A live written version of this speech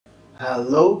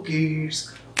Hello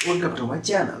kids, welcome to my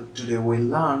channel. Today we'll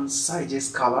learn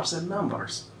sizes, colors and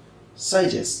numbers.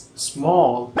 Sizes: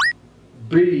 small,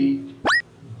 big,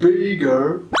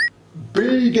 bigger,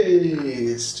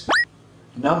 biggest.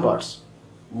 Numbers: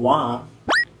 1,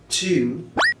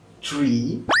 2,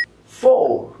 3,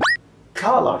 4.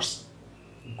 Colors: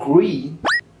 green,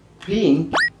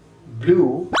 pink,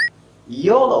 blue,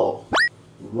 yellow.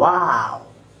 Wow!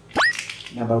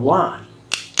 Number 1.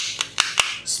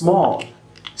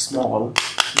 Small,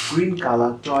 green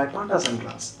color toy panda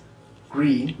sunglass.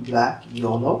 Green, black,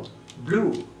 yellow,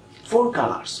 blue. 4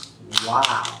 colors.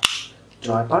 Wow!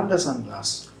 Toy panda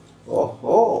sunglass. Oh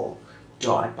ho!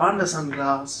 Toy panda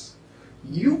sunglass.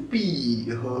 Yuppie!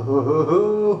 Ho ho ho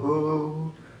ho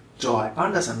ho! Toy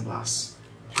panda sunglass.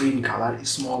 Green color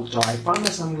small toy panda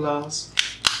sunglass.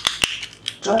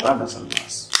 Toy panda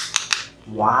sunglass.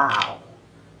 Wow!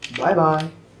 Bye bye.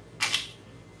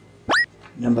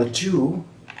 Number 2,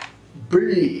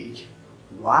 big.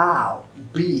 Wow,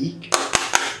 big.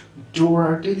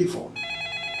 Dora telephone.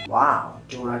 Wow,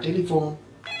 Dora telephone.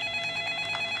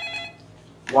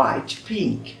 White,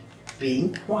 pink.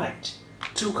 Pink, white.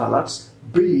 2 colors.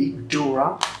 Big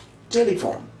Dora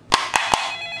telephone.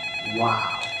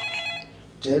 Wow,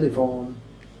 telephone.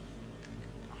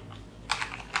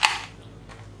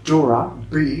 Dora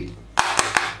big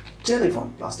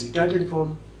telephone. Plastic toy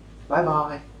telephone. Bye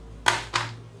bye.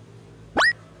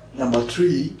 Number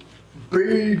 3,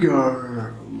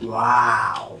 bigger.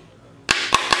 Wow,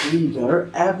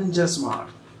 bigger Avenger Smart.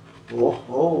 Oh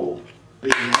ho,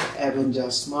 bigger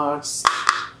Avenger Smarts.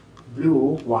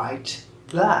 Blue, white,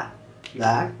 black.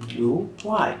 Black, blue,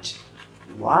 white.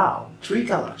 Wow, 3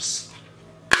 colors.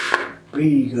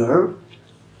 Bigger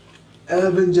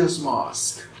Avengers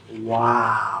mask.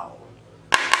 Wow.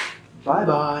 Bye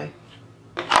bye.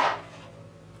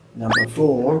 Number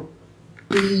 4,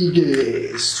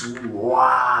 biggest.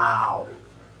 Wow.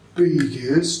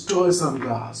 Biggest toy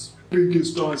sunglass.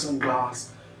 Biggest toy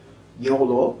sunglass.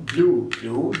 Yellow, blue,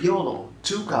 blue, yellow.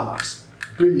 2 colors.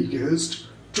 Biggest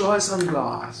toy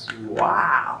sunglass.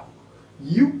 Wow.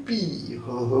 Yuppie!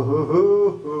 Ho ho ho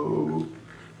ho ho!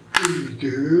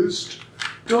 Biggest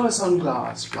toy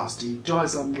sunglass. Plastic toy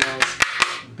sunglass.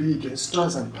 Biggest toy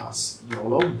sunglass.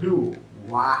 Yellow, blue.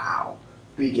 Wow!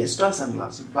 Biggest toy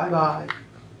sunglass. Bye bye.